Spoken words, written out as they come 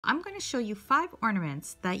I'm going to show you 5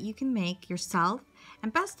 ornaments that you can make yourself,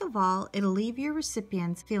 and best of all, it'll leave your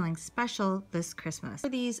recipients feeling special this Christmas. For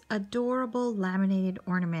these adorable laminated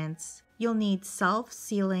ornaments, you'll need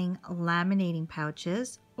self-sealing laminating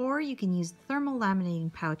pouches, or you can use thermal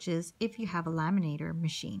laminating pouches if you have a laminator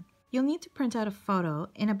machine. You'll need to print out a photo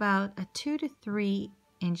in about a 2 to 3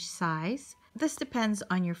 inch size. This depends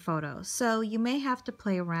on your photo, so you may have to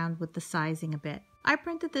play around with the sizing a bit. I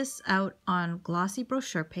printed this out on glossy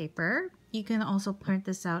brochure paper. You can also print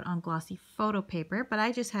this out on glossy photo paper, but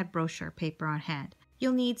I just had brochure paper on hand.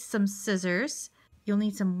 You'll need some scissors. You'll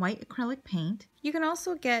need some white acrylic paint. You can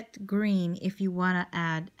also get green if you want to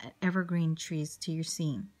add evergreen trees to your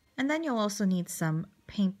scene. And then you'll also need some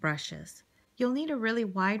paint brushes. You'll need a really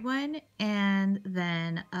wide one and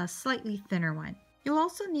then a slightly thinner one. You'll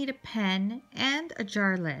also need a pen and a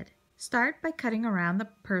jar lid. Start by cutting around the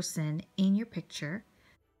person in your picture.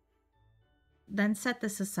 Then set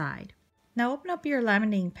this aside. Now open up your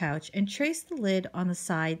laminating pouch and trace the lid on the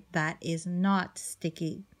side that is not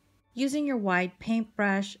sticky. Using your wide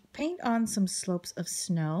paintbrush, paint on some slopes of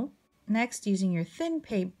snow. Next, using your thin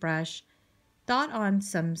paintbrush, dot on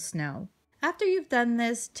some snow. After you've done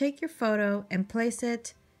this, take your photo and place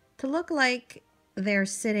it to look like they're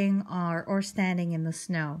sitting or standing in the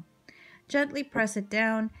snow. Gently press it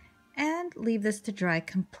down and leave this to dry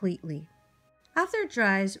completely. After it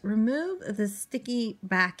dries, remove the sticky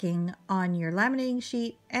backing on your laminating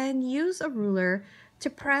sheet and use a ruler to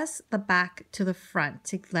press the back to the front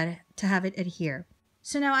to have it adhere.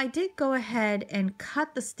 So now I did go ahead and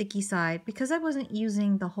cut the sticky side because I wasn't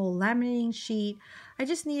using the whole laminating sheet. I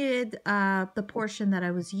just needed the portion that I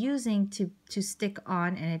was using to stick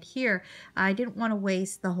on and adhere. I didn't want to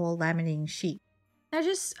waste the whole laminating sheet. Now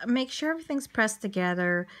just make sure everything's pressed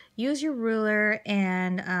together. Use your ruler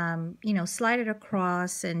and, slide it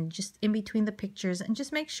across and just in between the pictures, and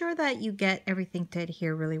just make sure that you get everything to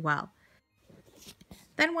adhere really well.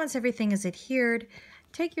 Then once everything is adhered,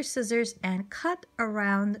 take your scissors and cut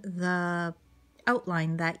around the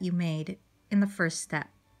outline that you made in the first step.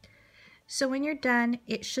 So when you're done,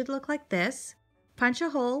 it should look like this. Punch a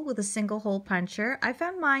hole with a single hole puncher. I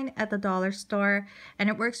found mine at the dollar store and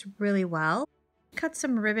it works really well. Cut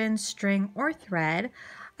some ribbon, string, or thread.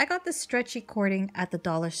 I got the stretchy cording at the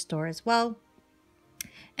dollar store as well.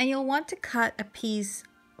 And you'll want to cut a piece,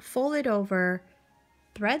 fold it over,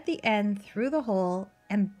 thread the end through the hole,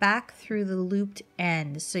 and back through the looped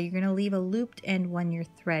end. So you're going to leave a looped end when you're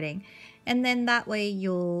threading. And then that way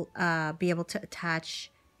you'll be able to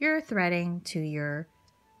attach your threading to your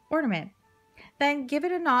ornament. Then give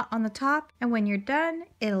it a knot on the top, and when you're done,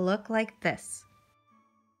 it'll look like this.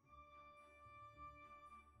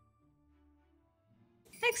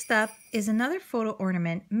 Next up is another photo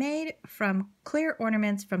ornament made from clear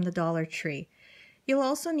ornaments from the Dollar Tree. You'll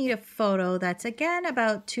also need a photo that's again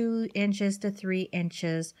about 2 inches to 3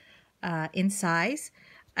 inches in size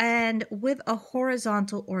and with a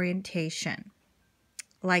horizontal orientation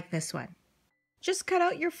like this one. Just cut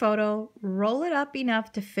out your photo, roll it up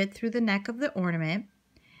enough to fit through the neck of the ornament,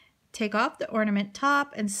 take off the ornament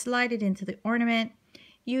top and slide it into the ornament.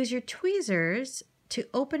 Use your tweezers to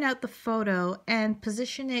open out the photo and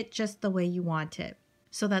position it just the way you want it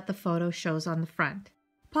so that the photo shows on the front.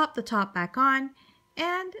 Pop the top back on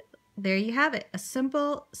and there you have it, a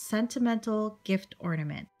simple sentimental gift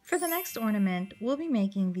ornament. For the next ornament, we'll be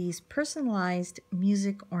making these personalized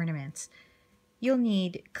music ornaments. You'll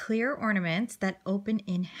need clear ornaments that open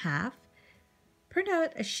in half. Print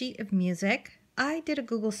out a sheet of music. I did a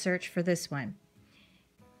Google search for this one.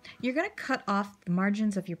 You're going to cut off the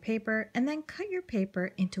margins of your paper and then cut your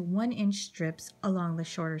paper into 1-inch strips along the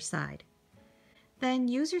shorter side. Then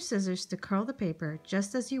use your scissors to curl the paper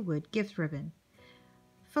just as you would gift ribbon.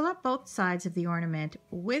 Fill up both sides of the ornament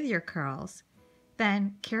with your curls,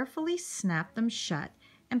 then carefully snap them shut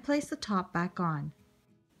and place the top back on.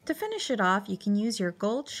 To finish it off, you can use your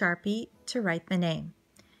gold Sharpie to write the name.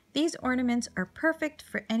 These ornaments are perfect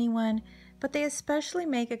for anyone, but they especially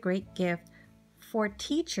make a great gift for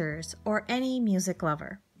teachers or any music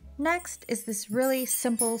lover. Next is this really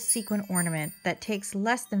simple sequin ornament that takes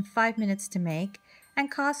less than 5 minutes to make and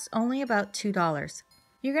costs only about $2.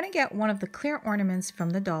 You're going to get one of the clear ornaments from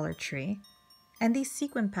the Dollar Tree and these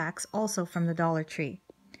sequin packs also from the Dollar Tree.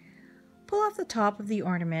 Pull off the top of the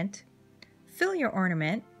ornament, fill your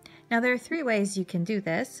ornament. Now there are 3 ways you can do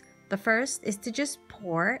this. The first is to just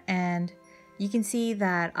pour, and you can see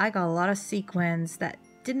that I got a lot of sequins that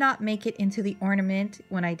did not make it into the ornament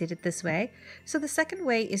when I did it this way. So the second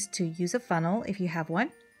way is to use a funnel if you have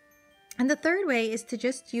one. And the third way is to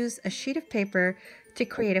just use a sheet of paper to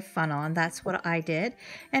create a funnel, and that's what I did.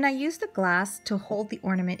 And I used the glass to hold the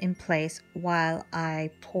ornament in place while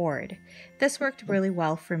I poured. This worked really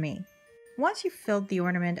well for me. Once you've filled the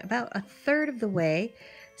ornament about a third of the way,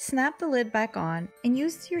 snap the lid back on and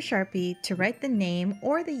use your Sharpie to write the name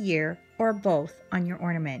or the year or both on your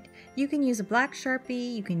ornament. You can use a black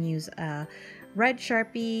Sharpie, you can use a red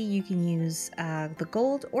Sharpie, you can use the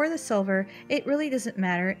gold or the silver. It really doesn't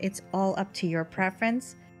matter. It's all up to your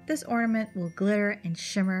preference. This ornament will glitter and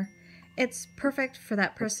shimmer. It's perfect for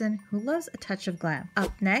that person who loves a touch of glam.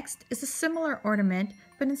 Up next is a similar ornament,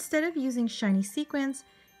 but instead of using shiny sequins,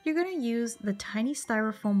 you're going to use the tiny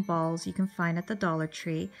styrofoam balls you can find at the Dollar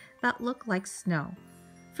Tree that look like snow.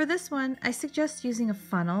 For this one, I suggest using a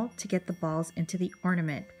funnel to get the balls into the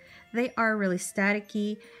ornament. They are really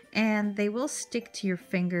staticky and they will stick to your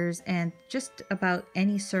fingers and just about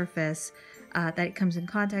any surface that it comes in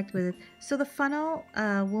contact with. So the funnel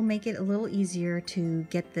will make it a little easier to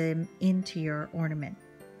get them into your ornament.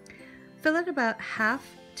 Fill it about half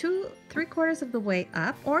to 3/4 of the way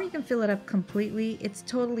up, or you can fill it up completely. It's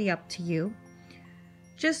totally up to you.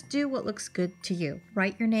 Just do what looks good to you.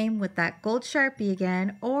 Write your name with that gold Sharpie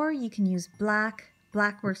again, or you can use black.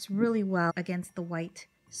 Black works really well against the white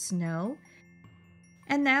snow.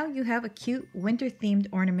 And now you have a cute winter-themed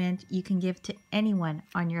ornament you can give to anyone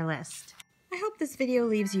on your list. I hope this video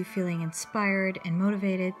leaves you feeling inspired and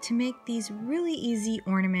motivated to make these really easy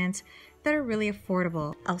ornaments that are really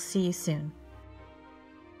affordable. I'll see you soon.